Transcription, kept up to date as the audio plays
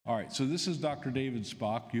All right, so this is Dr. David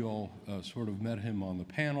Spach. You all sort of met him on the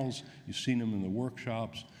panels. You've seen him in the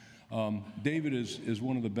workshops. David is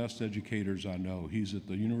one of the best educators I know. He's at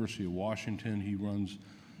the University of Washington. He runs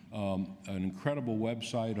an incredible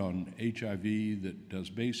website on HIV that does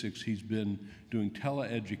basics. He's been doing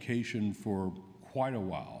teleeducation for quite a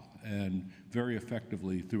while and very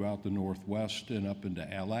effectively throughout the Northwest and up into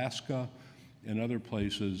Alaska and other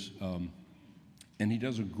places. And he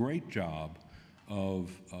does a great job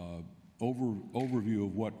of overview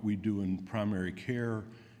of what we do in primary care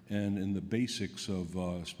and in the basics of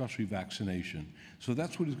especially vaccination. So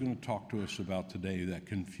that's what he's going to talk to us about today, that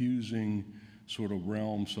confusing sort of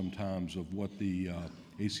realm sometimes of what the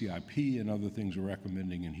ACIP and other things are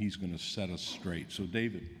recommending, and he's going to set us straight. So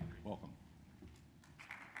David, welcome.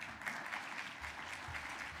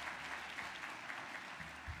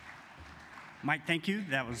 Mike, thank you.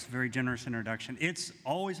 That was a very generous introduction. It's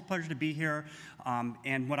always a pleasure to be here.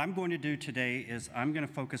 And what I'm going to do today is I'm going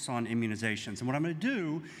to focus on immunizations. And what I'm going to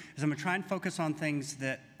do is I'm going to try and focus on things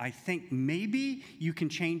that I think maybe you can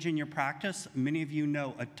change in your practice. Many of you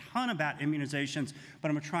know a ton about immunizations, but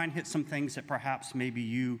I'm going to try and hit some things that perhaps maybe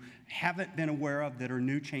you haven't been aware of that are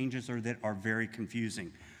new changes or that are very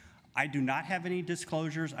confusing. I do not have any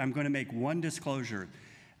disclosures. I'm going to make one disclosure.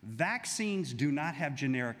 Vaccines do not have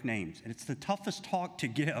generic names, and it's the toughest talk to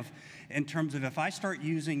give in terms of if I start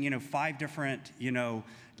using, 5 different,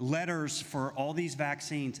 letters for all these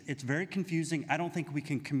vaccines, it's very confusing. I don't think we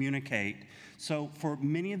can communicate. So for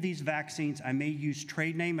many of these vaccines, I may use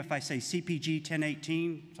trade name. If I say CPG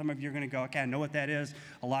 1018, some of you are going to go, okay, I know what that is.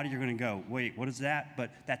 A lot of you are going to go, wait, what is that? But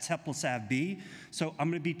that's Heplisav B. So I'm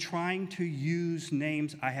going to be trying to use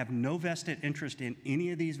names. I have no vested interest in any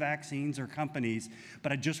of these vaccines or companies,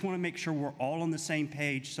 but I just want to make sure we're all on the same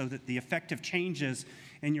page so that the effective changes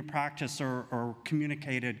in your practice are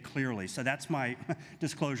communicated clearly. So that's my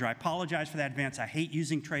disclosure. I apologize for that advance. I hate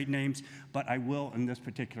using trade names, but I will in this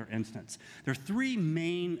particular instance. There are 3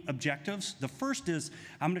 main objectives. The first is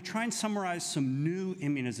I'm going to try and summarize some new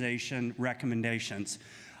immunization recommendations.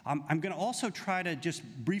 I'm going to also try to just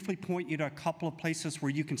briefly point you to a couple of places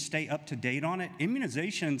where you can stay up to date on it.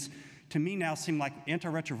 Immunizations, to me, now seem like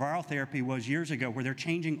antiretroviral therapy was years ago, where they're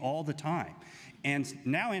changing all the time. And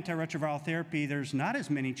now antiretroviral therapy, there's not as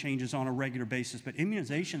many changes on a regular basis, but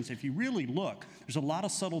immunizations, if you really look, there's a lot of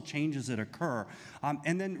subtle changes that occur.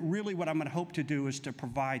 And then really what I'm going to hope to do is to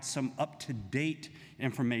provide some up-to-date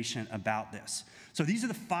information about this. So these are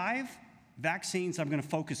the 5 vaccines I'm going to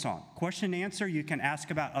focus on. Question and answer, you can ask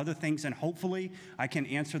about other things, and hopefully I can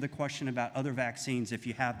answer the question about other vaccines if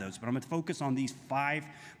you have those. But I'm going to focus on these 5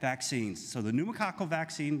 vaccines. So the pneumococcal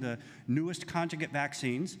vaccine, the newest conjugate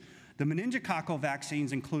vaccines, the meningococcal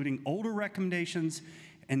vaccines, including older recommendations,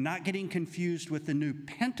 and not getting confused with the new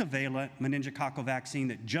pentavalent meningococcal vaccine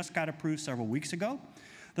that just got approved several weeks ago.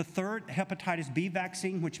 The third, hepatitis B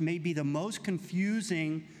vaccine, which may be the most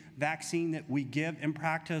confusing vaccine that we give in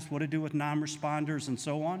practice, what to do with non-responders and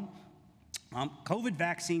so on. COVID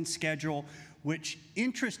vaccine schedule, which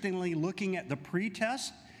interestingly, looking at the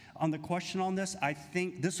pre-test, on the question on this, I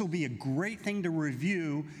think this will be a great thing to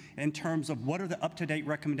review in terms of what are the up-to-date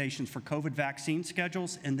recommendations for COVID vaccine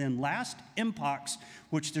schedules. And then last, Mpox,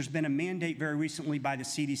 which there's been a mandate very recently by the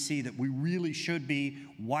CDC that we really should be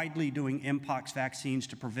widely doing Mpox vaccines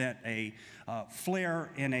to prevent a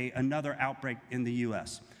flare in another outbreak in the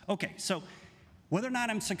US. Okay, so whether or not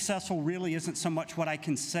I'm successful really isn't so much what I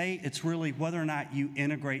can say, it's really whether or not you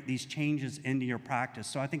integrate these changes into your practice.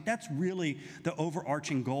 So I think that's really the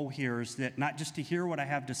overarching goal here, is that not just to hear what I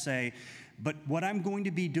have to say, but what I'm going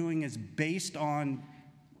to be doing is based on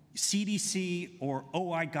CDC or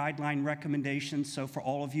OI guideline recommendations. So for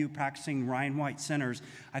all of you practicing Ryan White centers,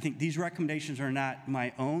 I think these recommendations are not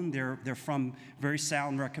my own. They're from very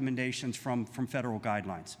sound recommendations from federal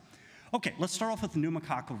guidelines. Okay, let's start off with the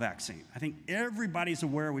pneumococcal vaccine. I think everybody's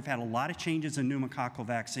aware we've had a lot of changes in pneumococcal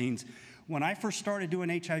vaccines. When I first started doing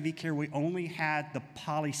HIV care, we only had the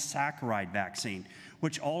polysaccharide vaccine,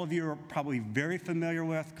 which all of you are probably very familiar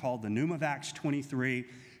with, called the Pneumovax 23.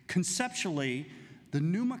 Conceptually, the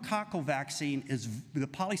pneumococcal vaccine the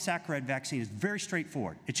polysaccharide vaccine is very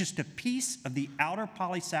straightforward. It's just a piece of the outer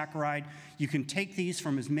polysaccharide. You can take these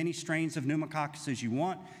from as many strains of pneumococcus as you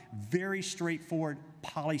want. Very straightforward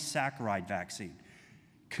polysaccharide vaccine.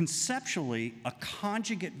 Conceptually, a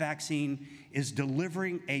conjugate vaccine is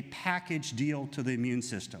delivering a package deal to the immune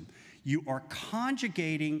system. You are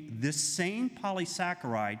conjugating this same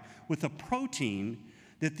polysaccharide with a protein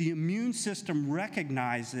that the immune system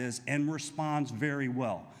recognizes and responds very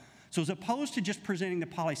well. So as opposed to just presenting the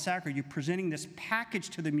polysaccharide, you're presenting this package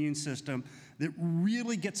to the immune system that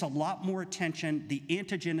really gets a lot more attention. The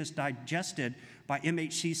antigen is digested by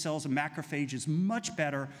MHC cells and macrophages much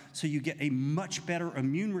better, so you get a much better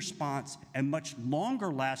immune response, a much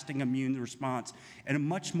longer lasting immune response, and a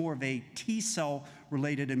much more of a T-cell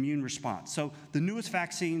related immune response. So the newest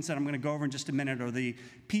vaccines that I'm going to go over in just a minute are the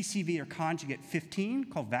PCV or conjugate 15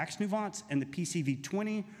 called Vaxneuvance, and the PCV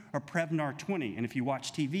 20 or Prevnar 20. And if you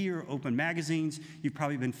watch TV or open magazines, you've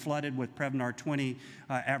probably been flooded with Prevnar 20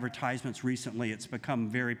 advertisements recently. It's become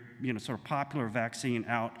very, sort of popular vaccine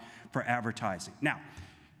out for advertising. Now,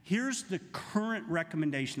 here's the current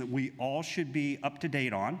recommendation that we all should be up to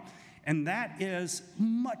date on, and that is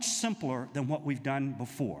much simpler than what we've done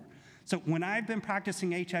before. So when I've been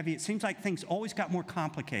practicing HIV, it seems like things always got more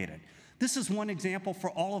complicated. This is one example for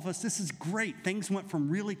all of us. This is great. Things went from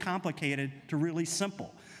really complicated to really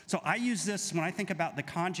simple. So I use this when I think about the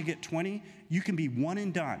conjugate 20. You can be one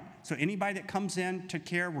and done. So anybody that comes in to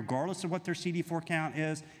care, regardless of what their CD4 count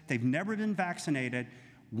is, they've never been vaccinated,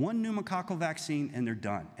 one pneumococcal vaccine and they're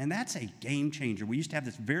done. And that's a game changer. We used to have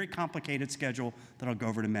this very complicated schedule that I'll go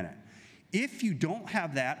over in a minute. If you don't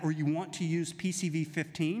have that or you want to use PCV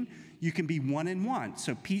 15, you can be one and one.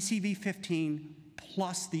 So PCV 15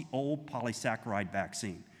 plus the old polysaccharide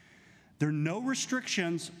vaccine. There are no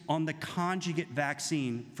restrictions on the conjugate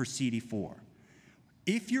vaccine for CD4.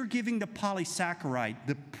 If you're giving the polysaccharide,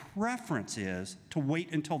 the preference is to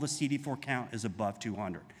wait until the CD4 count is above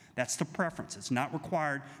 200. That's the preference. It's not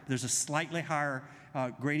required. There's a slightly higher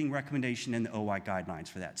grading recommendation in the OI guidelines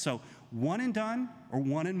for that. So one and done or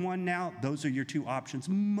one and one now, those are your two options.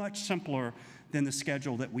 Much simpler than the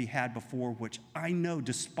schedule that we had before, which I know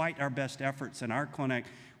despite our best efforts in our clinic,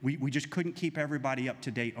 we just couldn't keep everybody up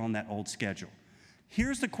to date on that old schedule.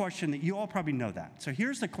 Here's the question that you all probably know that. So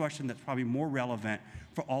here's the question that's probably more relevant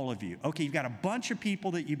for all of you. Okay, you've got a bunch of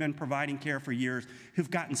people that you've been providing care for years who've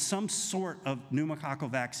gotten some sort of pneumococcal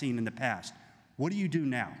vaccine in the past. What do you do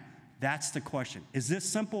now? That's the question. Is this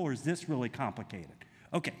simple or is this really complicated?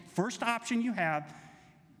 Okay, first option you have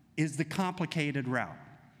is the complicated route.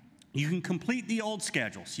 You can complete the old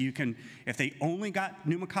schedule. So you can, if they only got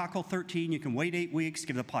pneumococcal 13, you can wait 8 weeks,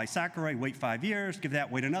 give the polysaccharide, wait 5 years, give that,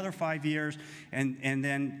 wait another 5 years, and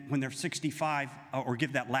then when they're 65, or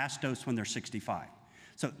give that last dose when they're 65.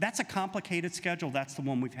 So that's a complicated schedule. That's the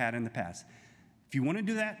one we've had in the past. If you want to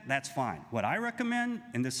do that, that's fine. What I recommend,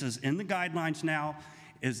 and this is in the guidelines now,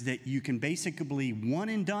 is that you can basically one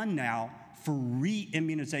and done now for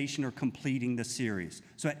re-immunization or completing the series.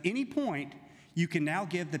 So at any point, you can now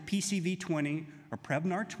give the PCV 20 or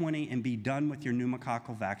Prevnar 20 and be done with your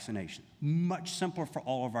pneumococcal vaccination. Much simpler for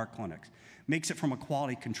all of our clinics. Makes it from a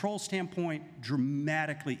quality control standpoint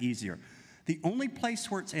dramatically easier. The only place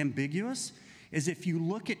where it's ambiguous is if you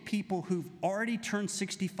look at people who've already turned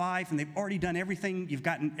 65 and they've already done everything, you've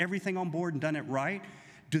gotten everything on board and done it right.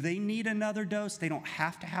 Do they need another dose? They don't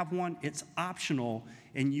have to have one. It's optional,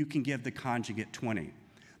 and you can give the conjugate 20.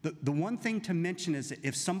 The one thing to mention is that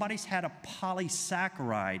if somebody's had a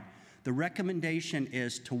polysaccharide, the recommendation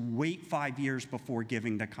is to wait 5 years before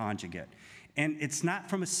giving the conjugate. And it's not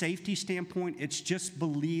from a safety standpoint, it's just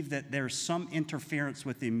believed that there's some interference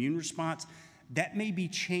with the immune response. That may be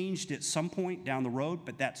changed at some point down the road,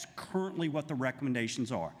 but that's currently what the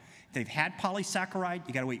recommendations are. If they've had polysaccharide,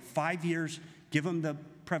 you gotta wait 5 years, give them the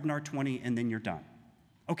Prevnar 20, and then you're done.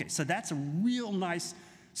 Okay, so that's a real nice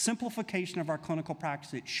simplification of our clinical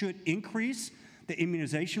practice. It should increase the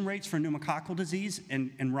immunization rates for pneumococcal disease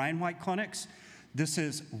in Ryan White clinics. This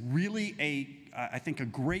is really I think a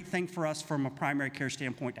great thing for us from a primary care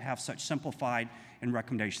standpoint to have such simplified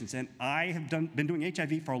recommendations. And I have been doing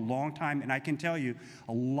HIV for a long time, and I can tell you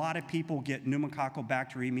a lot of people get pneumococcal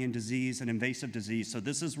bacteremia disease and invasive disease. So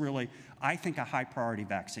this is really, I think, a high priority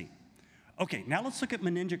vaccine. Okay, now let's look at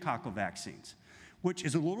meningococcal vaccines, which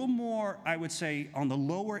is a little more, I would say, on the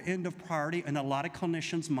lower end of priority in a lot of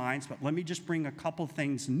clinicians' minds, but let me just bring a couple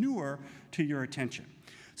things newer to your attention.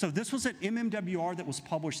 So this was an MMWR that was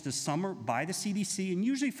published this summer by the CDC, and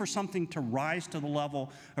usually for something to rise to the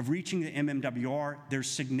level of reaching the MMWR, there's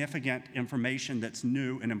significant information that's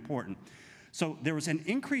new and important. So there was an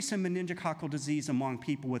increase in meningococcal disease among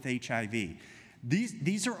people with HIV.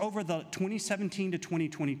 These are over the 2017 to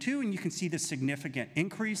 2022, and you can see the significant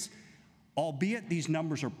increase. Albeit these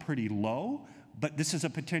numbers are pretty low, but this is a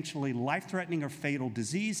potentially life-threatening or fatal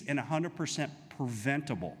disease and 100%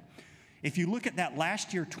 preventable. If you look at that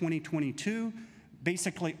last year, 2022,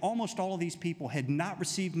 basically almost all of these people had not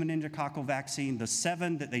received meningococcal vaccine. The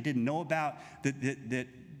 7 that they didn't know about, there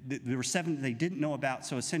were 7 that they didn't know about,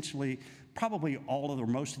 so essentially probably all of or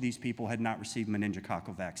most of these people had not received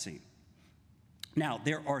meningococcal vaccine. Now,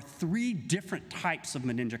 there are 3 different types of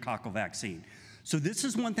meningococcal vaccine. So this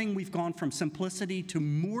is one thing we've gone from simplicity to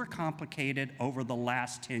more complicated over the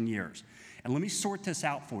last 10 years. And let me sort this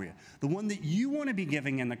out for you. The one that you want to be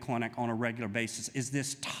giving in the clinic on a regular basis is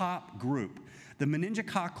this top group, the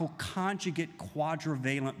meningococcal conjugate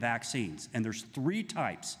quadrivalent vaccines. And there's 3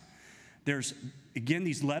 types. There's, again,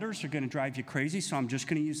 these letters are going to drive you crazy, so I'm just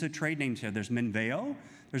going to use the trade names here. There's Menveo,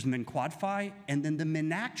 there's Menquadfi, and then the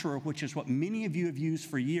Menactra, which is what many of you have used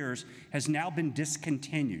for years, has now been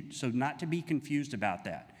discontinued. So not to be confused about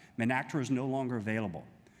that. Menactra is no longer available.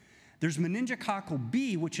 There's meningococcal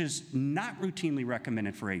B, which is not routinely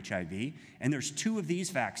recommended for HIV, and there's 2 of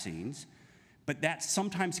these vaccines, but that's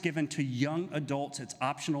sometimes given to young adults. It's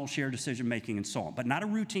optional, shared decision-making, and so on, but not a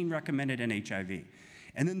routine recommended in HIV.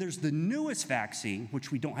 And then there's the newest vaccine,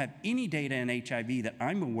 which we don't have any data in HIV that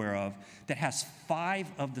I'm aware of, that has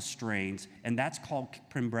 5 of the strains, and that's called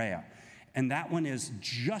Pembrea. And that one is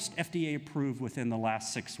just FDA approved within the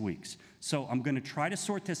last 6 weeks. So I'm going to try to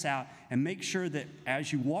sort this out and make sure that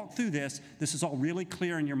as you walk through this, this is all really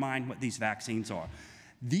clear in your mind what these vaccines are.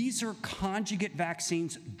 These are conjugate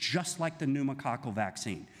vaccines just like the pneumococcal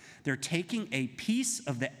vaccine. They're taking a piece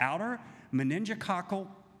of the outer meningococcal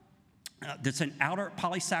that's an outer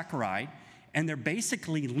polysaccharide, and they're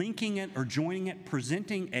basically linking it or joining it,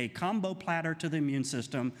 presenting a combo platter to the immune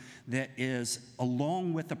system that is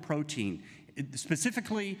along with the protein.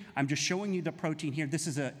 Specifically, I'm just showing you the protein here. This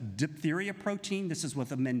is a diphtheria protein. This is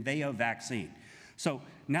with a Menveo vaccine. So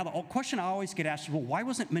now the question I always get asked is, well, why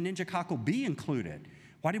wasn't meningococcal B included?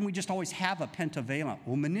 Why didn't we just always have a pentavalent?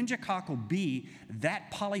 Well, meningococcal B,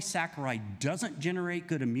 that polysaccharide doesn't generate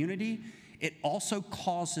good immunity. It also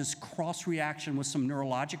causes cross-reaction with some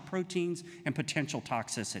neurologic proteins and potential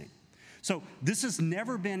toxicity. So this has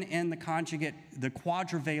never been in the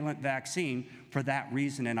quadrivalent vaccine for that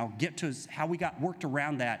reason, and I'll get to how we worked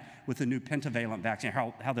around that with the new pentavalent vaccine,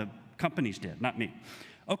 how the companies did, not me.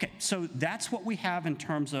 Okay, so that's what we have in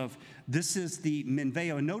terms of, this is the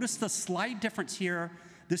Menveo. And notice the slight difference here.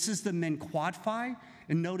 This is the Menquadfi,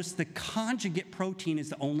 and notice the conjugate protein is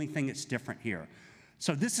the only thing that's different here.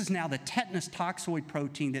 So this is now the tetanus toxoid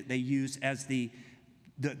protein that they use as the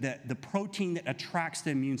protein that attracts the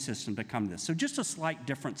immune system to come to this. So just a slight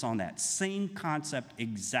difference on that. Same concept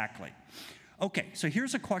exactly. Okay, so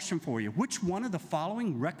here's a question for you. Which one of the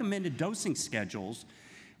following recommended dosing schedules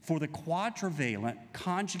for the quadrivalent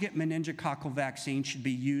conjugate meningococcal vaccine should be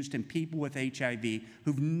used in people with HIV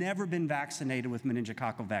who've never been vaccinated with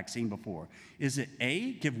meningococcal vaccine before? Is it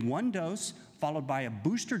A, give 1 dose followed by a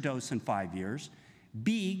booster dose in 5 years,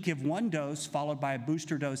 B, give 1 dose followed by a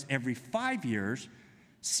booster dose every 5 years,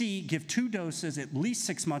 C, give 2 doses at least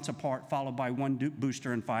 6 months apart followed by 1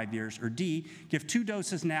 booster in 5 years, or D, give 2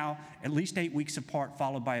 doses now at least 8 weeks apart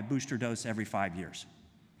followed by a booster dose every 5 years?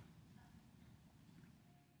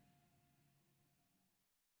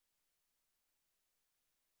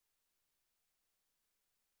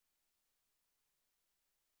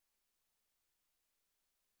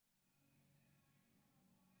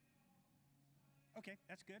 Okay,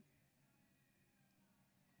 that's good.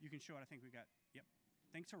 You can show it. I think we got, yep.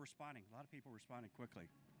 Thanks for responding. A lot of people responded quickly.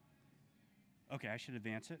 Okay, I should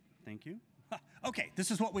advance it. Thank you. Okay,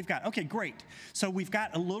 this is what we've got. Okay, great. So we've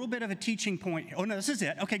got a little bit of a teaching point. Oh, no, this is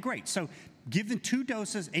it. Okay, great. So give them 2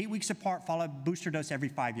 doses, 8 weeks apart, followed by booster dose every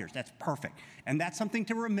 5 years. That's perfect. And that's something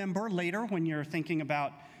to remember later when you're thinking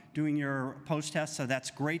about doing your post-test, so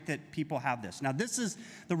that's great that people have this. Now, this is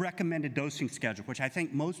the recommended dosing schedule, which I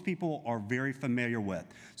think most people are very familiar with.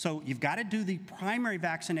 So you've got to do the primary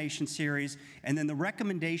vaccination series, and then the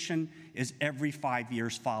recommendation is every 5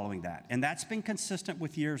 years following that. And that's been consistent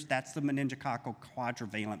with years. That's the meningococcal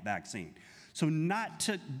quadrivalent vaccine. So not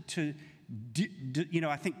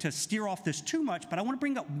I think to steer off this too much, but I want to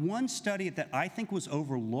bring up one study that I think was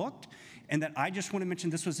overlooked and that I just want to mention.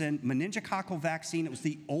 This was in meningococcal vaccine. It was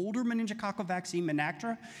the older meningococcal vaccine,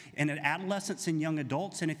 Menactra, and in adolescents and young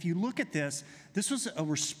adults. And if you look at this, this was a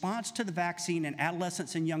response to the vaccine in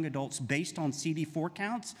adolescents and young adults based on CD4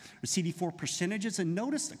 counts, or CD4 percentages. And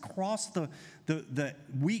notice across the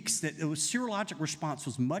weeks that it was serologic response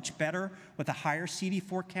was much better with a higher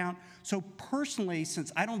CD4 count. So personally,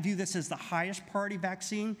 since I don't view this as the highest priority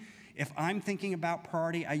vaccine, if I'm thinking about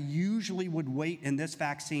priority, I usually would wait in this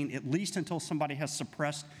vaccine at least until somebody has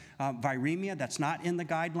suppressed viremia. That's not in the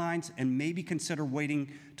guidelines, and maybe consider waiting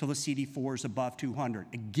till the CD4 is above 200.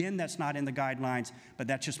 Again, that's not in the guidelines, but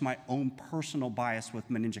that's just my own personal bias with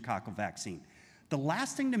meningococcal vaccine. The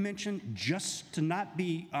last thing to mention, just to not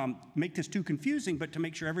be make this too confusing, but to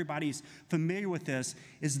make sure everybody's familiar with this,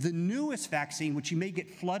 is the newest vaccine, which you may get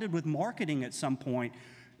flooded with marketing at some point,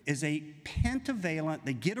 is a pentavalent.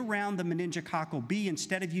 They get around the meningococcal B.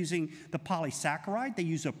 Instead of using the polysaccharide, they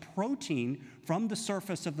use a protein from the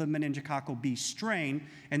surface of the meningococcal B strain,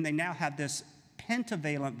 and they now have this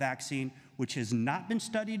pentavalent vaccine, which has not been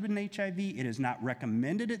studied in HIV. It is not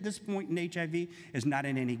recommended at this point in HIV, is not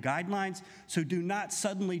in any guidelines. So do not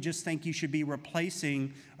suddenly just think you should be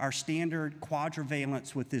replacing our standard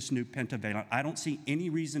quadrivalents with this new pentavalent. I don't see any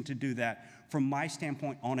reason to do that from my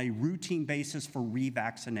standpoint on a routine basis for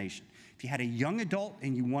revaccination. If you had a young adult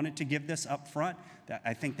and you wanted to give this up front,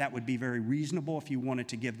 I think that would be very reasonable if you wanted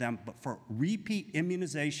to give them. But for repeat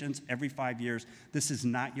immunizations every 5 years, this is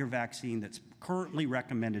not your vaccine that's currently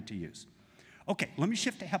recommended to use. Okay, let me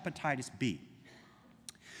shift to hepatitis B.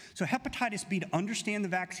 So hepatitis B, to understand the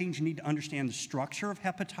vaccines, you need to understand the structure of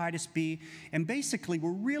hepatitis B. And basically,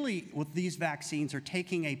 we're really, with these vaccines, are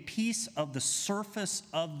taking a piece of the surface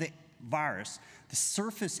of the virus, the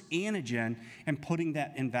surface antigen, and putting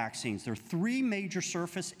that in vaccines. There are three major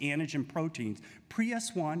surface antigen proteins: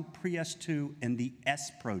 pre-S1, pre-S2, and the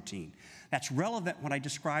S protein. That's relevant when I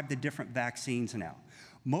describe the different vaccines now.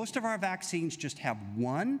 Most of our vaccines just have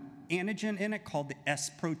one antigen in it called the S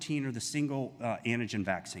protein, or the single antigen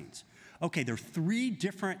vaccines. Okay, there are three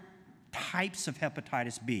different types of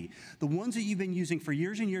hepatitis B. The ones that you've been using for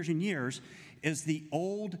years and years and years is the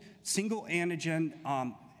old single antigen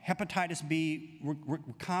hepatitis B,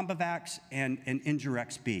 Recombavax, and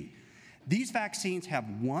Endurex B. These vaccines have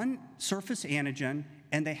one surface antigen,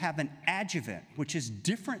 and they have an adjuvant, which is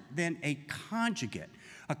different than a conjugate.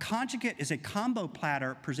 A conjugate is a combo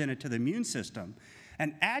platter presented to the immune system.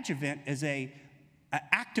 An adjuvant is an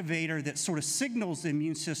activator that sort of signals the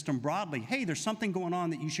immune system broadly, hey, there's something going on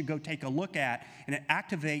that you should go take a look at, and it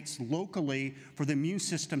activates locally for the immune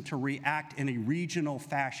system to react in a regional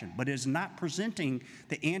fashion, but it is not presenting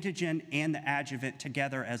the antigen and the adjuvant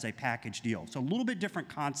together as a package deal. So a little bit different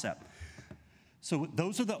concept. So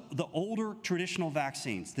those are the older traditional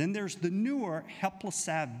vaccines. Then there's the newer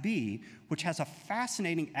HEPLISAV-B, which has a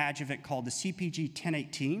fascinating adjuvant called the CpG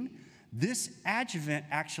 1018. This adjuvant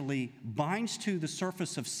actually binds to the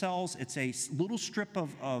surface of cells. It's a little strip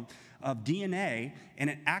of DNA, and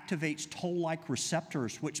it activates toll-like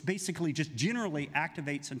receptors, which basically just generally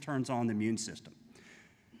activates and turns on the immune system.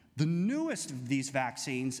 The newest of these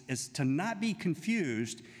vaccines is, to not be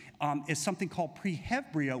confused, is something called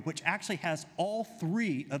PreHevbrio, which actually has all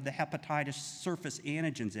three of the hepatitis surface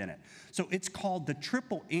antigens in it. So it's called the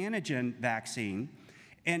triple antigen vaccine,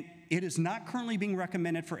 and it is not currently being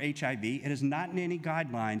recommended for HIV. It is not in any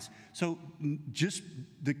guidelines. So just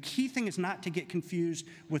the key thing is not to get confused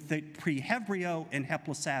with the PreHevbrio and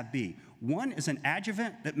HEPLISAV-B. One is an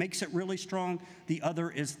adjuvant that makes it really strong. The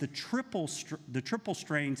other is the triple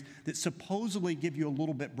strains that supposedly give you a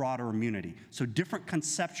little bit broader immunity. So different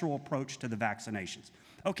conceptual approach to the vaccinations.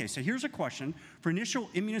 Okay, so here's a question. For initial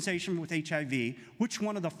immunization with HIV, which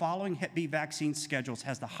one of the following Hep B vaccine schedules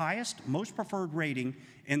has the highest, most preferred rating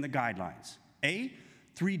in the guidelines? A,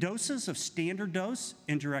 3 doses of standard dose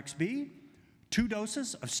Endurex B, 2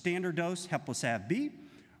 doses of standard dose HEPLISAV-B,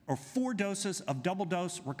 or 4 doses of double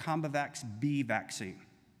dose Recombavax B vaccine?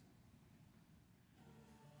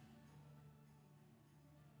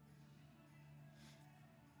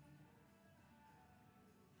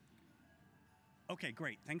 Okay,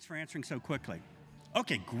 great. Thanks for answering so quickly.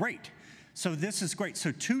 Okay, great. So this is great.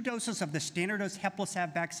 So 2 doses of the standard dose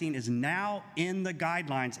HEPLISAV vaccine is now in the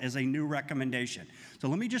guidelines as a new recommendation. So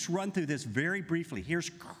let me just run through this very briefly.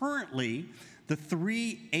 Here's currently the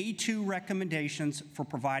 3 A2 recommendations for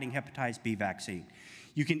providing hepatitis B vaccine.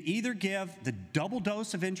 You can either give the double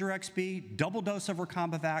dose of Endurex B, double dose of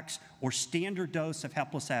Recombavax, or standard dose of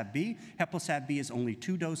HEPLISAV-B. HEPLISAV-B is only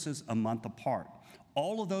 2 doses a month apart.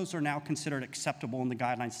 All of those are now considered acceptable in the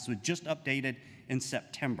guidelines. This was just updated in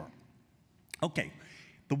September. Okay,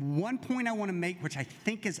 the one point I want to make, which I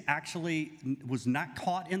think is actually was not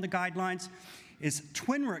caught in the guidelines, is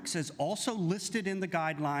Twinrix is also listed in the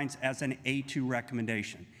guidelines as an A2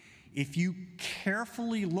 recommendation. If you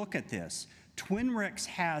carefully look at this, Twinrix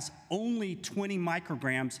has only 20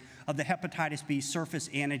 micrograms of the hepatitis B surface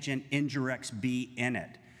antigen Endurex B in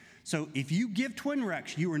it. So if you give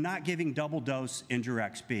Twinrix, you are not giving double dose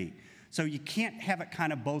Endurex B. So you can't have it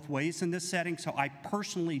kind of both ways in this setting. So I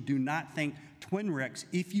personally do not think Twinrix,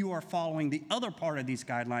 if you are following the other part of these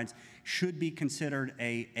guidelines, should be considered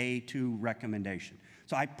a A2 recommendation.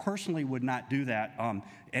 So I personally would not do that.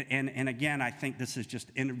 And again, I think this is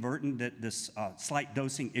just inadvertent, that this slight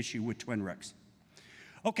dosing issue with Twinrix.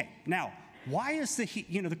 Okay, now, why is the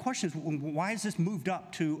question is, why is this moved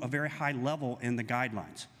up to a very high level in the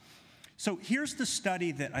guidelines? So here's the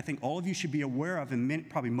study that I think all of you should be aware of, and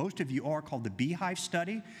probably most of you are, called the Beehive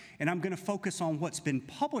study. And I'm going to focus on what's been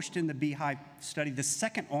published in the Beehive study. The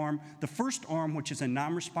second arm, the first arm, which is in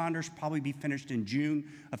non-responders, probably be finished in June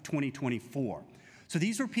of 2024. So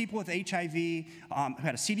these were people with HIV who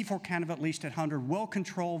had a CD4 count of at least 100,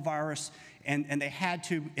 well-controlled virus, and they had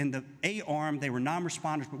to, in the A arm, they were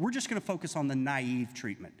non-responders, but we're just going to focus on the naive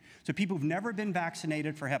treatment. So people who've never been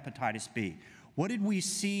vaccinated for hepatitis B. What did we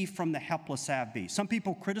see from the HEPLISAV-B? Some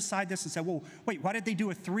people criticized this and said, well, wait, why did they do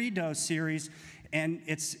a 3-dose series and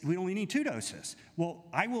we only need 2 doses? Well,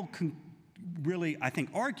 I will really, I think,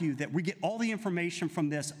 argue that we get all the information from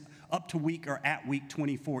this up to week or at week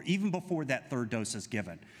 24, even before that 3rd dose is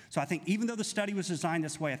given. So I think even though the study was designed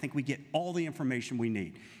this way, I think we get all the information we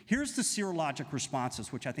need. Here's the serologic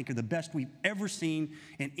responses, which I think are the best we've ever seen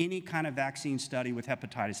in any kind of vaccine study with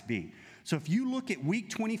hepatitis B. So if you look at week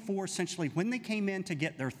 24, essentially when they came in to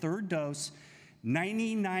get their 3rd dose,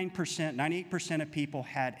 99%, 98% of people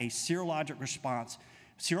had a serologic response,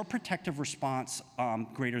 seroprotective response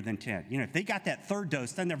greater than 10. You know, if they got that 3rd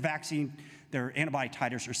dose, then their antibody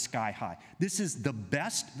titers are sky high. This is the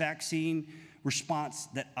best vaccine response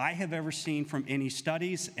that I have ever seen from any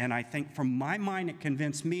studies, and I think from my mind it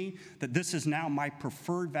convinced me that this is now my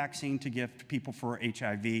preferred vaccine to give to people for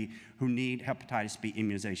HIV who need hepatitis B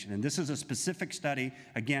immunization. And this is a specific study,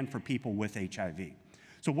 again, for people with HIV.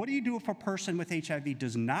 So what do you do if a person with HIV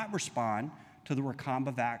does not respond to the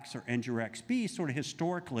Recombavax or Endurex-B? Sort of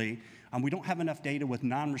historically, we don't have enough data with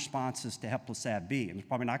non-responses to HEPLISAV-B, and there's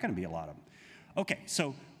probably not going to be a lot of them. Okay,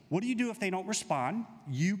 so what do you do if they don't respond?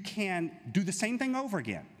 You can do the same thing over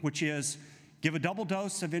again, which is give a double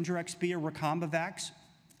dose of Endurex-B or Recombavax,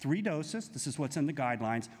 3 doses. This is what's in the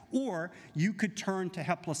guidelines. Or you could turn to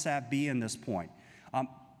HEPLISAV-B in this point.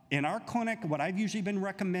 In our clinic, what I've usually been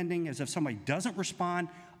recommending is if somebody doesn't respond,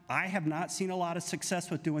 I have not seen a lot of success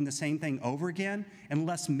with doing the same thing over again,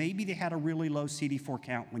 unless maybe they had a really low CD4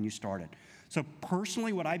 count when you started. So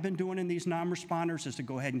personally, what I've been doing in these non-responders is to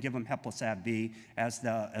go ahead and give them HEPLISAV-B as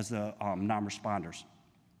the non-responders.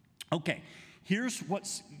 Okay, here's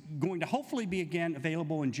what's going to hopefully be, again,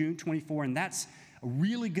 available in June 24, and that's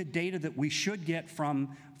really good data that we should get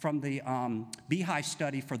from the Beehive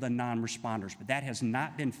study for the non-responders, but that has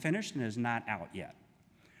not been finished and is not out yet.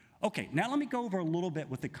 Okay, now let me go over a little bit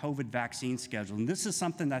with the COVID vaccine schedule, and this is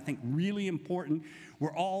something that I think really important.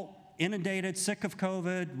 We're all inundated, sick of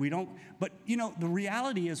COVID, but you know, the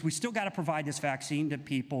reality is we still got to provide this vaccine to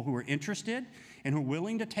people who are interested and who are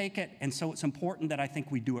willing to take it, and so it's important that I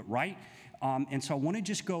think we do it right. And so I want to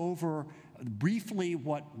just go over briefly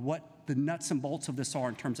what the nuts and bolts of this are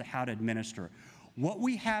in terms of how to administer it. What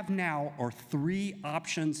we have now are 3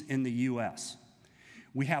 options in the US.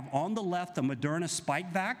 We have on the left the Moderna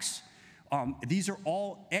Spikevax. These are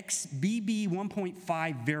all XBB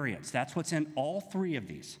 1.5 variants. That's what's in all 3 of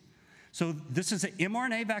these. So this is an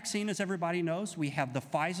mRNA vaccine, as everybody knows. We have the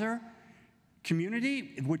Pfizer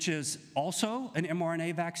Community, which is also an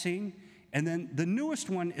mRNA vaccine. And then the newest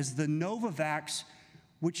one is the Novavax,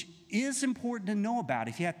 which is important to know about.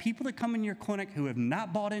 If you have people that come in your clinic who have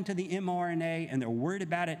not bought into the mRNA and they're worried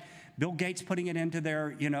about it, Bill Gates putting it into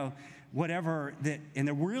their, whatever, and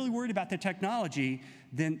they're really worried about the technology,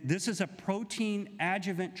 then this is a protein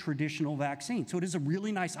adjuvant traditional vaccine. So it is a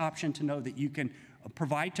really nice option to know that you can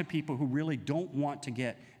provide to people who really don't want to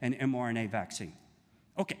get an mRNA vaccine.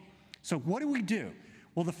 Okay, so what do we do?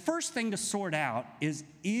 Well, the first thing to sort out is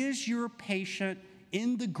your patient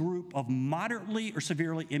in the group of moderately or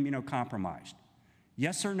severely immunocompromised?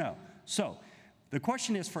 Yes or no? So the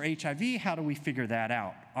question is for HIV, how do we figure that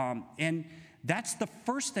out? And that's the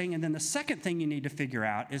first thing, and then the second thing you need to figure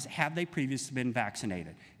out is, have they previously been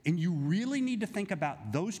vaccinated? And you really need to think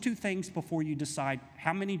about those 2 things before you decide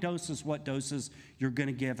how many doses, what doses you're going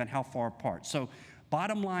to give, and how far apart. So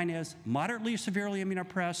bottom line is moderately or severely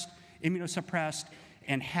immunosuppressed,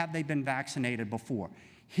 and have they been vaccinated before?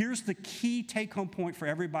 Here's the key take-home point for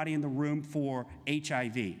everybody in the room for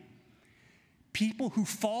HIV. People who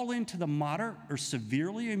fall into the moderate or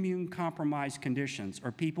severely immunocompromised conditions are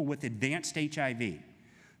people with advanced HIV.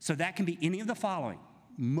 So that can be any of the following: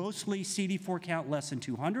 mostly CD4 count less than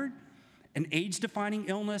 200, an AIDS-defining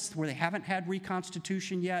illness where they haven't had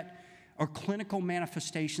reconstitution yet, or clinical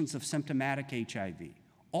manifestations of symptomatic HIV.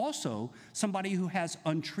 Also, somebody who has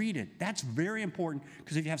untreated. That's very important,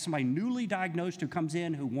 because if you have somebody newly diagnosed who comes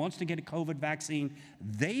in who wants to get a COVID vaccine,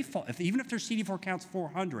 they fall, even if their CD4 count's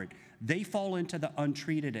 400, they fall into the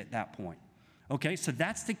untreated at that point. Okay, so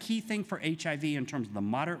that's the key thing for HIV in terms of the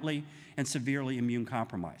moderately and severely immune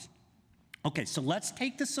compromised. Okay, so let's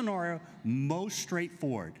take the scenario most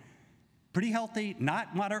straightforward. pretty healthy,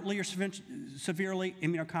 not moderately or severely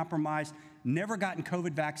immunocompromised, never gotten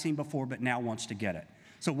COVID vaccine before, but now wants to get it.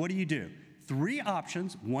 So what do? 3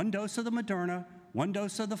 options: 1 dose of the Moderna, 1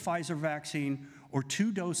 dose of the Pfizer vaccine, or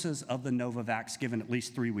 2 doses of the Novavax given at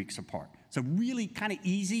least 3 weeks apart. So really kind of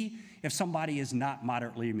easy if somebody is not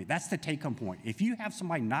moderately immune. That's the take-home point. If you have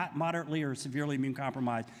somebody not moderately or severely immune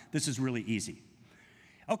compromised, this is really easy.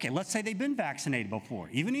 Okay, let's say they've been vaccinated before.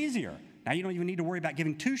 Even easier. Now you don't even need to worry about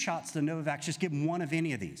giving 2 shots of the Novavax, just give them 1 of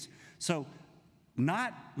any of these. So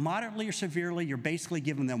not moderately or severely, you're basically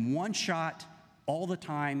giving them 1 shot all the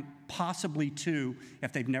time, possibly 2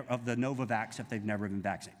 if they've never, of the Novavax if they've never been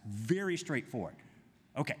vaccinated. Very straightforward.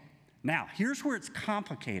 Okay, now here's where it's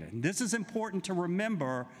complicated. And this is important to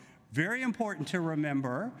remember, very important to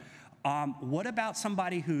remember. What about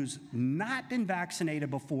somebody who's not been vaccinated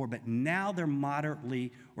before, but now they're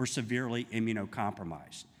moderately or severely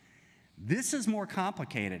immunocompromised? This is more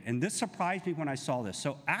complicated, and this surprised me when I saw this.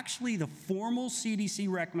 So actually, the formal CDC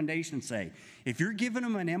recommendations say if you're giving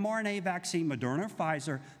them an mRNA vaccine, Moderna or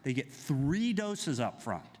Pfizer, they get 3 doses up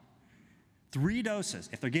front. 3 doses.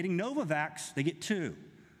 If they're getting Novavax, they get 2.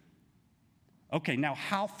 Okay, now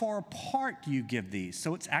how far apart do you give these?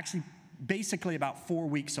 So it's actually basically about 4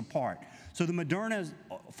 weeks apart. So the Moderna is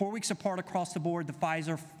 4 weeks apart across the board, the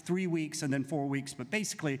Pfizer 3 weeks and then 4 weeks, but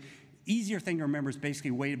basically, easier thing to remember is basically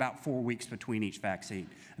wait about 4 weeks between each vaccine.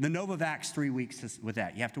 And the Novavax, 3 weeks with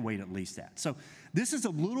that. You have to wait at least that. So this is a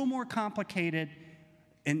little more complicated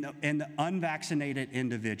in the unvaccinated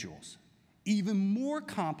individuals. Even more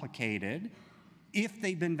complicated if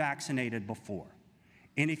they've been vaccinated before.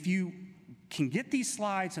 And if you can get these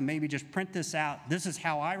slides and maybe just print this out, this is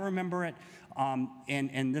how I remember it,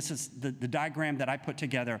 and this is the diagram that I put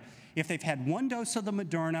together. If they've had 1 dose of the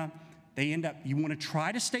Moderna, they end up, you want to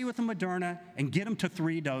try to stay with the Moderna and get them to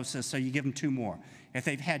 3 doses, so you give them 2 more. If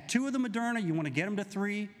they've had 2 of the Moderna, you want to get them to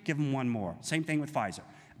 3, give them 1 more. Same thing with Pfizer.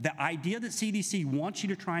 The idea that CDC wants you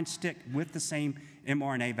to try and stick with the same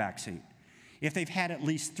mRNA vaccine. If they've had at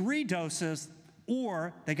least 3 doses,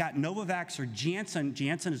 or they got Novavax or Janssen,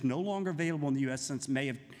 Janssen is no longer available in the US since May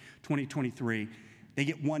of 2023, they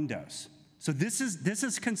get 1 dose. So this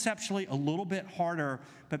is conceptually a little bit harder,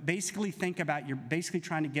 but basically think about you're basically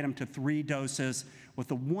trying to get them to 3 doses with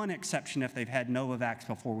the 1 exception if they've had Novavax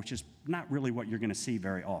before, which is not really what you're going to see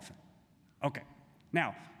very often. Okay,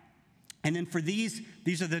 now, and then for these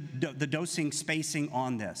are the dosing spacing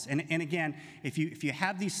on this. And again, if you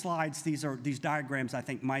have these slides, these diagrams, I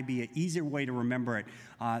think might be an easier way to remember it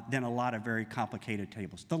than a lot of very complicated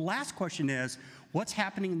tables. The last question is, what's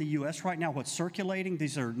happening in the US right now? What's circulating?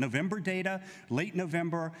 These are November data, late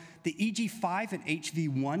November. The EG5 and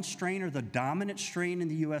HV1 strain are the dominant strain in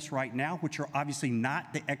the US right now, which are obviously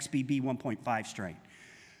not the XBB 1.5 strain.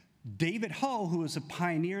 David Ho, who is a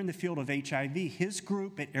pioneer in the field of HIV, his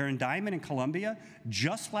group at Aaron Diamond in Columbia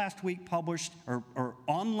just last week published, or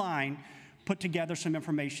online, put together some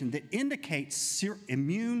information that indicates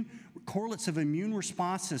correlates of immune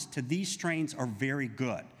responses to these strains are very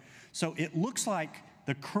good. So it looks like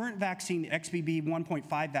the current vaccine, the XBB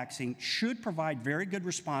 1.5 vaccine, should provide very good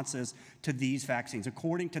responses to these vaccines,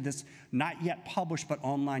 according to this not yet published but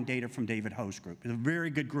online data from David Ho's group. It's a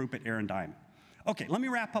very good group at Aaron Diamond. Okay, let me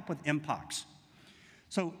wrap up with Mpox.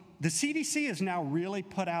 So the CDC has now really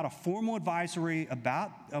put out a formal advisory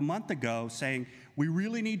about a month ago saying we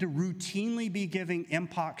really need to routinely be giving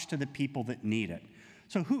Mpox to the people that need it.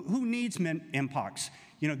 So who needs Mpox?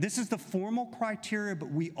 You know, this is the formal criteria,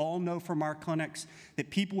 but we all know from our clinics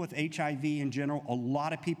that people with HIV in general, a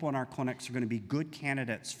lot of people in our clinics are going to be good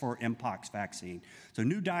candidates for Mpox vaccine. So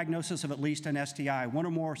new diagnosis of at least an STI, 1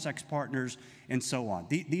 or more sex partners, and so on.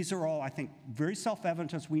 These are all, I think, very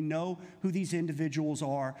self-evident. We know who these individuals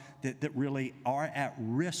are that really are at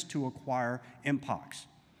risk to acquire Mpox.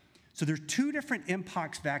 So there's 2 different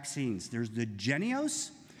Mpox vaccines. There's the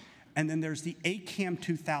Jynneos, and then there's the ACAM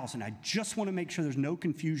 2000. I just want to make sure there's no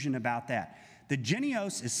confusion about that. The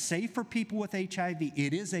Jynneos is safe for people with HIV.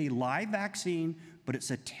 It is a live vaccine, but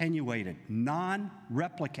it's attenuated,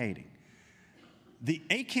 non-replicating. The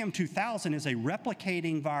ACAM 2000 is a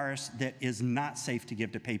replicating virus that is not safe to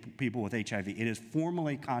give to people with HIV. It is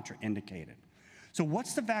formally contraindicated. So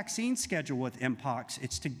what's the vaccine schedule with Mpox?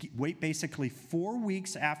 It's to wait basically 4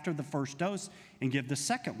 weeks after the first dose and give the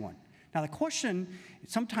second one. Now, the question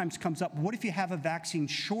sometimes comes up, what if you have a vaccine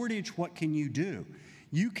shortage, what can you do?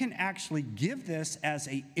 You can actually give this as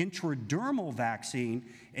an intradermal vaccine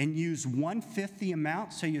and use 1/5 the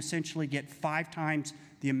amount, so you essentially get 5 times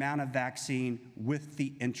the amount of vaccine with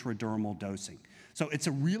the intradermal dosing. So it's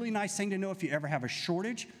a really nice thing to know if you ever have a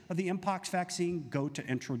shortage of the Mpox vaccine, go to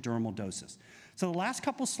intradermal doses. So the last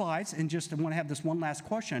couple slides, and just I want to have this one last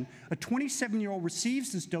question. A 27-year-old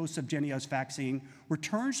receives this dose of JYNNEOS vaccine,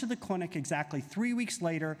 returns to the clinic exactly 3 weeks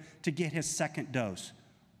later to get his second dose.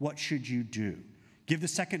 What should you do? Give the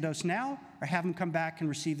second dose now, or have him come back and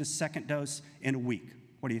receive the second dose in a week?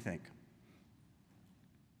 What do you think?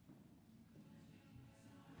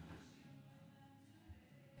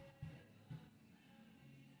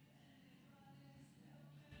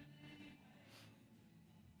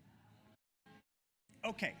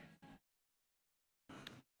 Okay.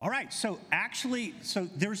 All right, so actually,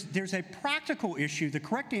 there's a practical issue. The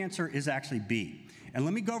correct answer is actually B. And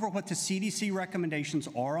let me go over what the CDC recommendations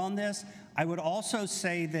are on this. I would also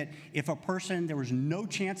say that if a person, there was no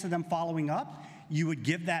chance of them following up, you would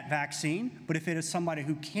give that vaccine. But if it is somebody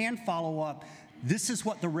who can follow up, this is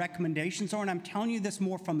what the recommendations are. And I'm telling you this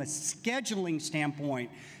more from a scheduling standpoint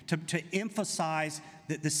to emphasize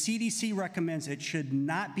that the CDC recommends it should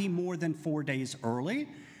not be more than 4 days early.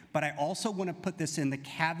 But I also want to put this in the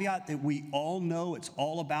caveat that we all know it's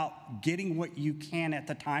all about getting what you can at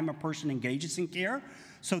the time a person engages in care.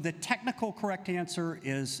 So the technical correct answer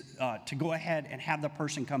is to go ahead and have the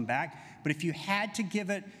person come back. But if you had to give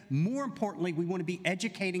it, more importantly, we want to be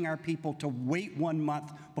educating our people to wait 1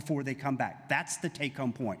 month before they come back. That's the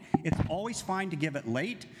take-home point. It's always fine to give it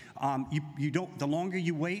late. The longer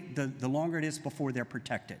you wait, the longer it is before they're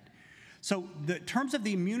protected. So in terms of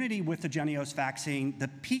the immunity with the JYNNEOS vaccine, the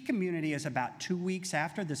peak immunity is about 2 weeks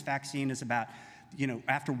after. This vaccine is about,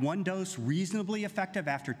 after 1 dose, reasonably effective.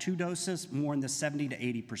 After 2 doses, more in the 70 to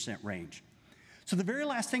 80% range. So the very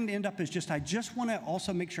last thing to end up is I just want to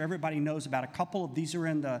also make sure everybody knows about a couple of these are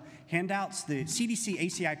in the handouts. The CDC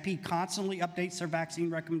ACIP constantly updates their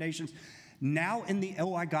vaccine recommendations. Now in the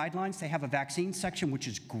OI guidelines, they have a vaccine section, which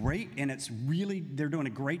is great, and it's really, they're doing a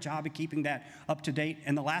great job of keeping that up to date.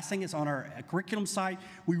 And the last thing is on our curriculum site,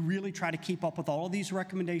 we really try to keep up with all of these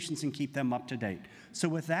recommendations and keep them up to date. So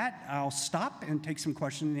with that, I'll stop and take some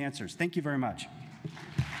questions and answers. Thank you very much.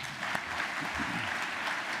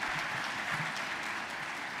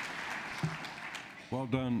 Well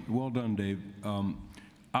done, Dave.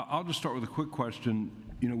 I'll just start with a quick question.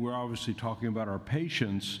 We're obviously talking about our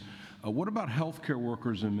patients. What about healthcare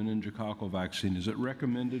workers and meningococcal vaccine? Is it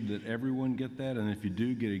recommended that everyone get that? And if you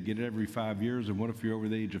do get it every 5 years? And what if you're over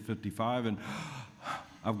the age of 55? And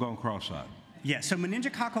I've gone cross-eyed. Yeah, so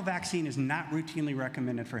meningococcal vaccine is not routinely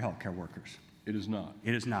recommended for healthcare workers. It is not?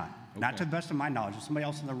 It is not. Okay. Not to the best of my knowledge. Somebody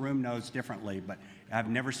else in the room knows differently, but I've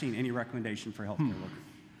never seen any recommendation for healthcare workers.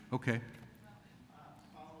 Okay.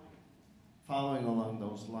 Following along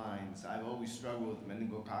those lines, I've always struggled with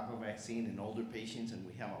meningococcal vaccine in older patients, and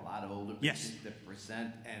we have a lot of older patients that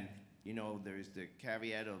present, and there's the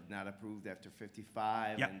caveat of not approved after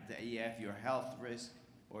 55, and if you're a health risk,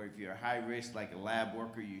 or if you're a high risk like a lab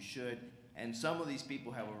worker, you should. And some of these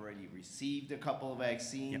people have already received a couple of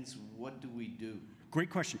vaccines. What do we do? Great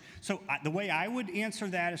question. So the way I would answer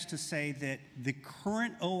that is to say that the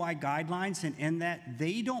current OI guidelines, and in that,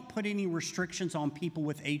 they don't put any restrictions on people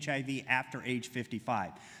with HIV after age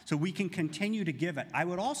 55. So we can continue to give it. I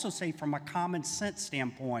would also say from a common sense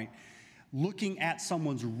standpoint, looking at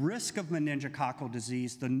someone's risk of meningococcal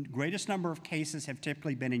disease, the greatest number of cases have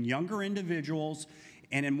typically been in younger individuals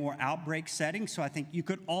and in more outbreak settings. So I think you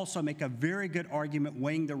could also make a very good argument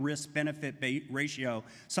weighing the risk-benefit ratio,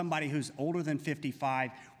 somebody who's older than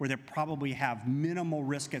 55, where they probably have minimal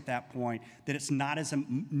risk at that point, that it's not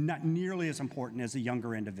nearly as important as the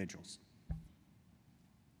younger individuals.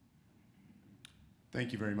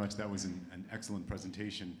 Thank you very much. That was an excellent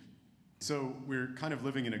presentation. So we're kind of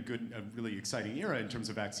living in a really exciting era in terms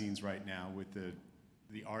of vaccines right now, with the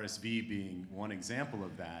RSV being one example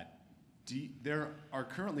of that. There are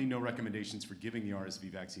currently no recommendations for giving the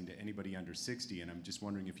RSV vaccine to anybody under 60, and I'm just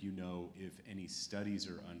wondering if you know if any studies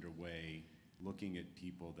are underway looking at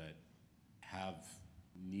people that have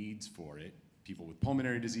needs for it, people with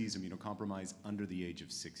pulmonary disease, immunocompromised, under the age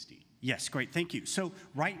of 60. Yes, great, thank you. So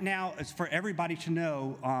right now, as for everybody to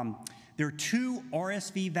know, there are 2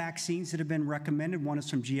 RSV vaccines that have been recommended. One is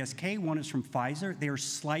from GSK, one is from Pfizer. They are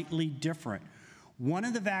slightly different. One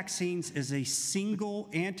of the vaccines is a single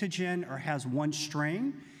antigen or has 1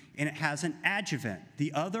 strain, and it has an adjuvant.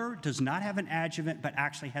 The other does not have an adjuvant, but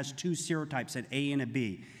actually has 2 serotypes, an A and a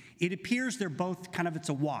B. It appears they're both it's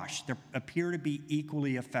a wash. They appear to be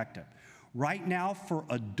equally effective. Right now, for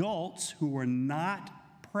adults who are not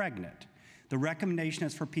pregnant, the recommendation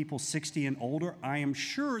is for people 60 and older. I am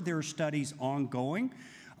sure there are studies ongoing,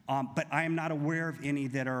 but I am not aware of any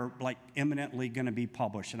that are imminently going to be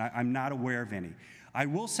published, and I'm not aware of any. I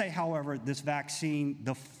will say, however, this vaccine,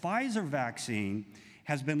 the Pfizer vaccine,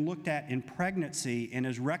 has been looked at in pregnancy and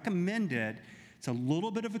is recommended It's a little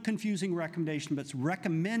bit of a confusing recommendation, but it's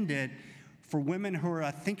recommended for women who are, I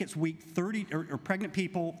think it's week 30, or pregnant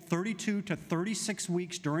people, 32 to 36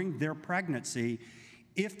 weeks during their pregnancy,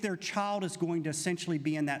 if their child is going to essentially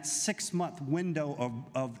be in that 6-month window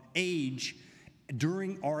of age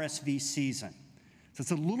during RSV season. So it's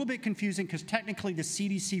a little bit confusing because technically the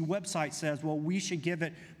CDC website says, well, we should give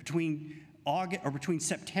it between August or between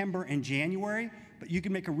September and January, but you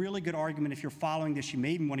can make a really good argument if you're following this, you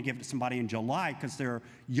may even want to give it to somebody in July because their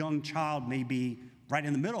young child may be right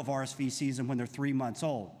in the middle of RSV season when they're 3 months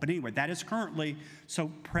old. But anyway, that is currently,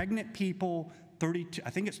 so pregnant people, 32,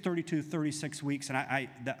 I think it's 32, 36 weeks, and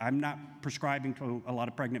I'm not prescribing to a lot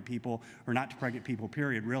of pregnant people, or not to pregnant people,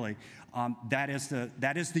 period, really. That is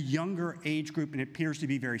the younger age group, and it appears to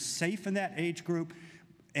be very safe in that age group.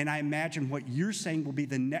 And I imagine what you're saying will be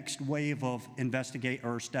the next wave of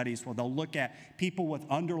studies where they'll look at people with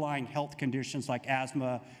underlying health conditions like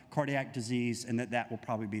asthma, cardiac disease, and that will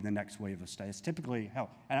probably be the next wave of studies. Typically,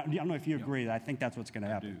 I don't know if you agree, I think that's what's going to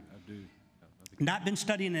happen. I do. Not been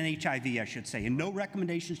studying in HIV, I should say, and no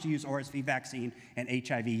recommendations to use RSV vaccine and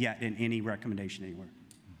HIV yet in any recommendation anywhere.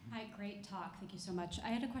 Hi, great talk. Thank you so much. I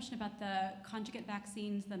had a question about the conjugate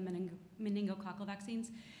vaccines, the meningococcal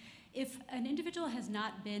vaccines. If an individual has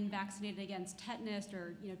not been vaccinated against tetanus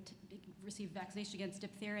or received vaccination against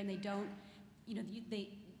diphtheria, and they don't,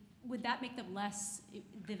 would that make them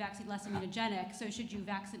the vaccine less immunogenic? So should you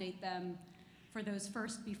vaccinate them for those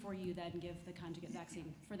first before you then give the conjugate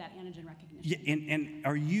vaccine for that antigen recognition? Yeah, and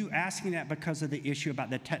are you asking that because of the issue about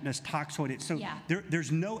the tetanus toxoid? So yeah.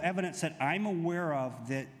 There's no evidence that I'm aware of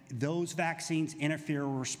that those vaccines interfere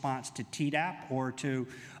with response to Tdap or to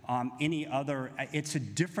any other. It's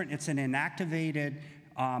an inactivated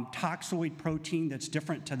toxoid protein that's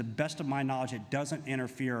different. To the best of my knowledge, it doesn't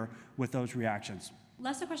interfere with those reactions.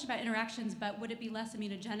 Less a question about interactions, but would it be less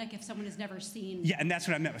immunogenic if someone has never seen? Yeah, and that's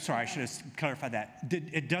what I meant. Sorry, I should have clarified that.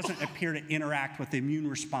 It doesn't appear to interact with the immune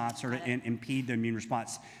response or to impede the immune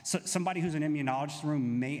response. So somebody who's an immunologist in the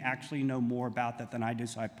room may actually know more about that than I do,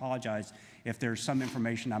 so I apologize if there's some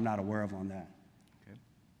information I'm not aware of on that. Okay.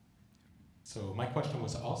 So my question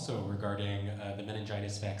was also regarding the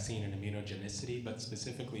meningitis vaccine and immunogenicity, but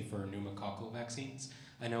specifically for pneumococcal vaccines.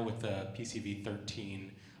 I know with the PCV13,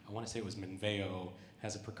 I want to say it was Menveo,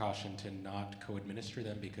 has a precaution to not co-administer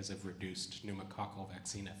them because of reduced pneumococcal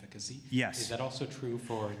vaccine efficacy. Yes. Is that also true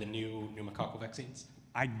for the new pneumococcal vaccines?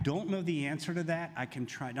 I don't know the answer to that. I can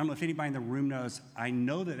try. I don't know if anybody in the room knows. I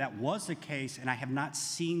know that that was the case, and I have not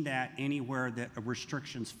seen that anywhere that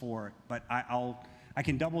restrictions for it. But I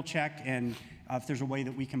can double check, and if there's a way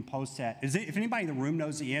that we can post that. If anybody in the room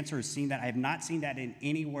knows the answer, has seen that, I have not seen that in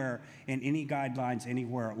anywhere, in any guidelines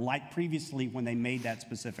anywhere, like previously when they made that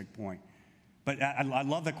specific point. But I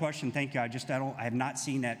love the question, thank you. I have not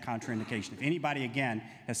seen that contraindication. If anybody, again,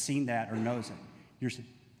 has seen that or knows it. You're saying?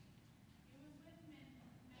 It was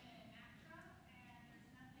with Menactra, and there's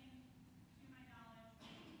nothing, to my knowledge,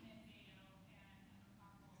 with Menveo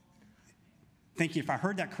and Thank you. If I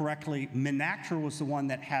heard that correctly, Menactra was the one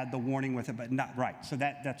that had the warning with it, but not right. So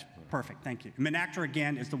that's perfect. Thank you. Menactra,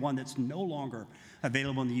 again, is the one that's no longer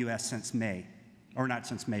available in the U.S. since May. Or not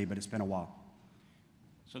since May, but it's been a while.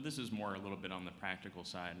 So this is more a little bit on the practical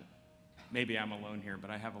side. Maybe I'm alone here, but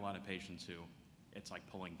I have a lot of patients who it's like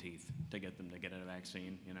pulling teeth to get them to get a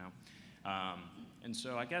vaccine, And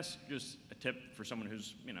so I guess just a tip for someone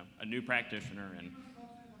who's, a new practitioner and.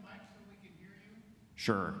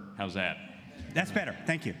 Sure. How's that? That's better.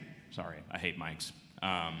 Thank you. Sorry, I hate mics.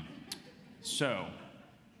 So,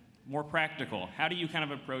 more practical. How do you kind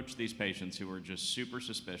of approach these patients who are just super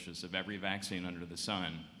suspicious of every vaccine under the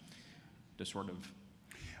sun to sort of.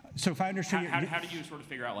 So if I understand, how do you sort of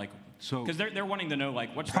figure out because they're wanting to know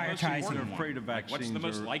what's the most important one? Afraid of vaccines, what's the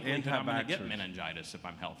most likely that I'm going to get anti-vaxxers. meningitis if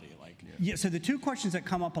I'm healthy? Yeah. So the two questions that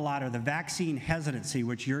come up a lot are the vaccine hesitancy,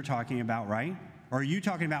 which you're talking about, right? Or are you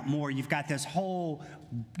talking about more? You've got this whole,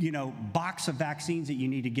 box of vaccines that you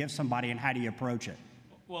need to give somebody, and how do you approach it?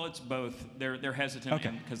 Well, it's both. They're hesitant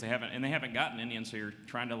because okay. they haven't gotten any, and so you're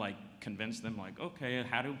trying to convince them okay,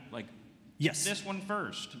 how do Yes. this one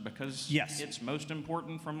first because yes. It's most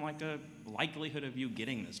important from a likelihood of you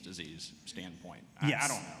getting this disease standpoint. Yes. I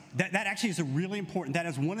don't know. That actually is a really important, that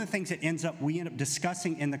is one of the things that we end up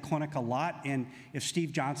discussing in the clinic a lot. And if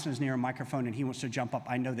Steve Johnson is near a microphone and he wants to jump up,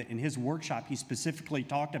 I know that in his workshop he specifically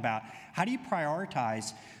talked about how do you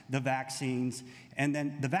prioritize the vaccines. And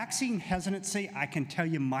then the vaccine hesitancy, I can tell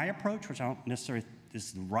you my approach, which I don't necessarily this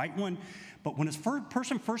is the right one. But when a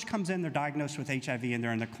person first comes in, they're diagnosed with HIV and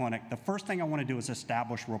they're in the clinic, the first thing I want to do is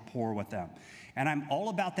establish rapport with them. And I'm all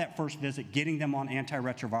about that first visit, getting them on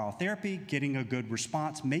antiretroviral therapy, getting a good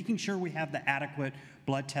response, making sure we have the adequate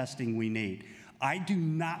blood testing we need. I do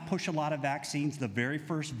not push a lot of vaccines the very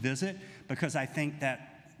first visit because I think that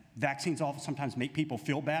vaccines often sometimes make people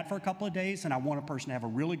feel bad for a couple of days, and I want a person to have a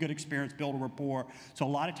really good experience, build a rapport. So a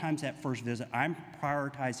lot of times that first visit, I'm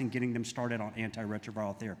prioritizing getting them started on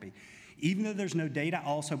antiretroviral therapy. Even though there's no data, I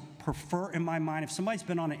also prefer in my mind, if somebody's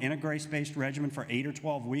been on an integrase-based regimen for 8 or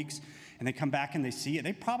 12 weeks and they come back and they see it,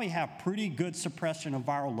 they probably have pretty good suppression of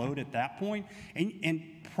viral load at that point and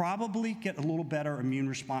probably get a little better immune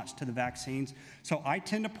response to the vaccines. So I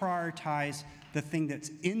tend to prioritize the thing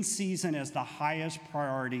that's in season as the highest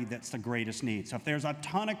priority that's the greatest need. So if there's a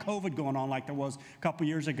ton of COVID going on like there was a couple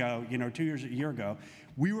years ago, a year ago,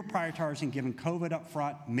 we were prioritizing giving COVID up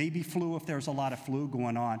front, maybe flu if there's a lot of flu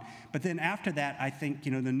going on. But then after that, I think, the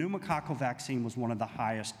pneumococcal vaccine was one of the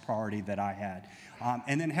highest priority that I had.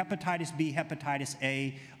 And then hepatitis B, hepatitis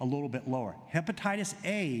A, a little bit lower. Hepatitis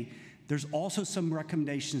A, there's also some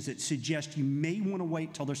recommendations that suggest you may want to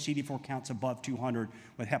wait till their CD4 count's above 200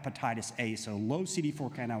 with hepatitis A. So low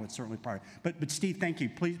CD4 count, I would certainly prioritize. But Steve, thank you.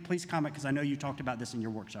 Please comment, because I know you talked about this in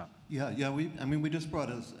your workshop. Yeah. We just brought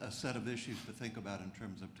a set of issues to think about in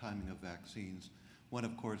terms of timing of vaccines. One,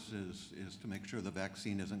 of course, is to make sure the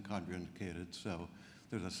vaccine isn't contraindicated. So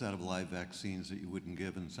there's a set of live vaccines that you wouldn't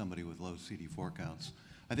give in somebody with low CD4 counts.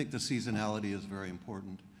 I think the seasonality is very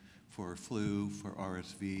important for flu, for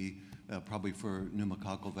RSV, probably for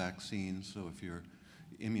pneumococcal vaccines. So if you're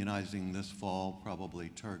immunizing this fall, probably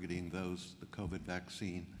targeting the COVID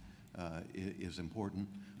vaccine is important.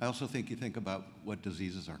 I also think you think about what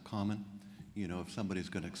diseases are common. If somebody's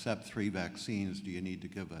going to accept 3 vaccines, do you need to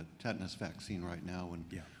give a tetanus vaccine right now when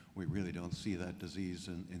we really don't see that disease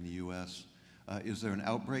in the U.S.? Is there an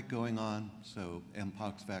outbreak going on? So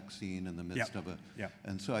Mpox vaccine in the midst of a,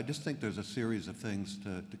 and so I just think there's a series of things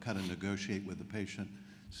to kind of negotiate with the patient,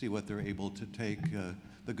 see what they're able to take.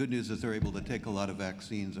 The good news is they're able to take a lot of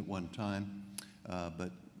vaccines at one time,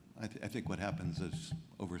 but I think what happens is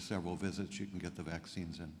over several visits you can get the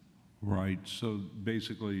vaccines in. Right, so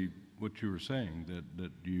basically what you were saying,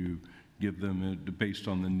 that you give them based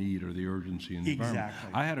on the need or the urgency in the environment.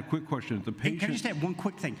 Exactly. I had a quick question. If the patient... Can I just add one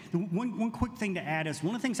quick thing? One quick thing to add is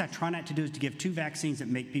one of the things I try not to do is to give 2 vaccines that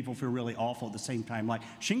make people feel really awful at the same time. Like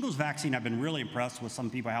shingles vaccine, I've been really impressed with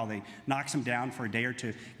some people, how they knocks them down for a day or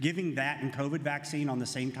two. Giving that and COVID vaccine on the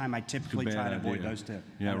same time, I typically try to avoid those 2.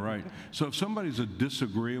 Yeah, right. So if somebody's a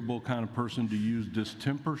disagreeable kind of person to use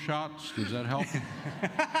distemper shots, does that help?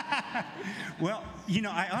 Well,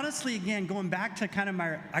 I honestly, again, going back to kind of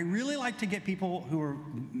I really like to get people who are,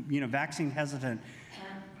 vaccine hesitant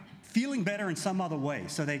feeling better in some other way,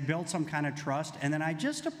 so they build some kind of trust, and then I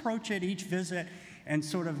just approach it each visit and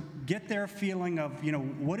sort of get their feeling of,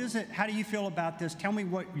 what is it, how do you feel about this, tell me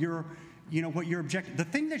what your objective. The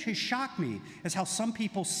thing that has shocked me is how some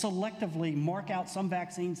people selectively mark out some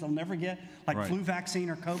vaccines they'll never get, like flu vaccine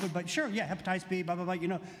or COVID, but sure, hepatitis B, blah, blah,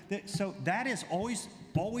 blah, so that is always,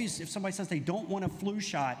 if somebody says they don't want a flu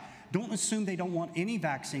shot, don't assume they don't want any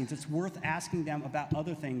vaccines. It's worth asking them about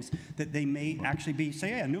other things that they may actually be,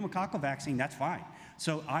 say, a pneumococcal vaccine, that's fine.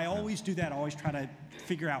 So I always do that. I always try to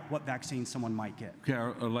figure out what vaccine someone might get. Okay,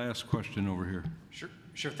 our last question over here.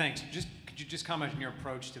 Sure, thanks. Could you just comment on your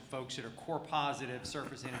approach to folks that are core positive,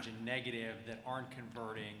 surface antigen negative, that aren't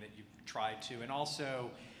converting, that you've tried to? And also,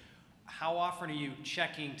 how often are you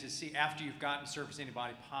checking to see, after you've gotten surface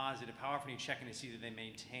antibody positive, how often are you checking to see that they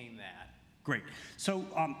maintain that? Great. So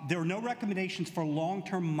there are no recommendations for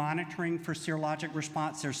long-term monitoring for serologic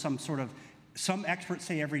response. There's some experts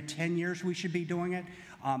say every 10 years we should be doing it.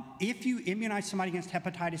 If you immunize somebody against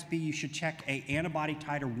hepatitis B, you should check an antibody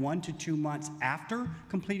titer 1 to 2 months after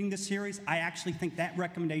completing the series. I actually think that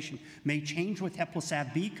recommendation may change with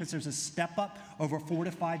Heplisav-B because there's a step up over 4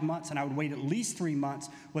 to 5 months, and I would wait at least 3 months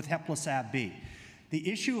with Heplisav-B.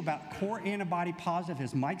 The issue about core antibody positive,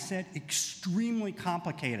 as Mike said, extremely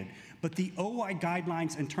complicated. But the OI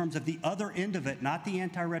guidelines in terms of the other end of it, not the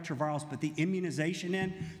antiretrovirals, but the immunization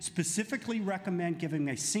end, specifically recommend giving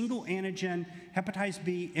a single antigen, hepatitis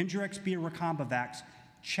B, Engerix B, or Recombavax,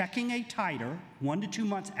 checking a titer 1 to 2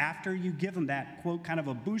 months after you give them that, quote, kind of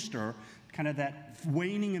a booster, kind of that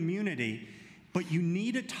waning immunity. But you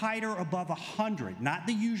need a titer above 100, not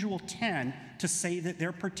the usual 10, to say that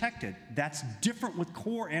they're protected. That's different with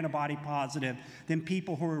core antibody positive than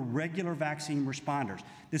people who are regular vaccine responders.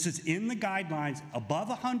 This is in the guidelines. Above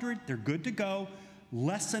 100, they're good to go.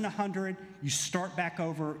 Less than 100, you start back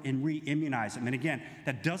over and re-immunize them. And again,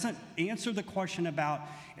 that doesn't answer the question about,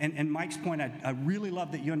 and Mike's point, I really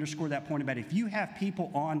love that you underscore that point about if you have people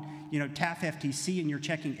on, TAF FTC and you're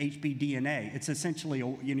checking HBDNA, it's essentially,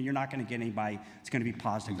 you're not going to get anybody. It's going to be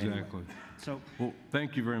positive. Exactly. Anyway. So, well,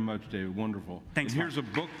 thank you very much, David. Wonderful. Thanks. And here's a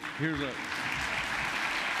book. Here's a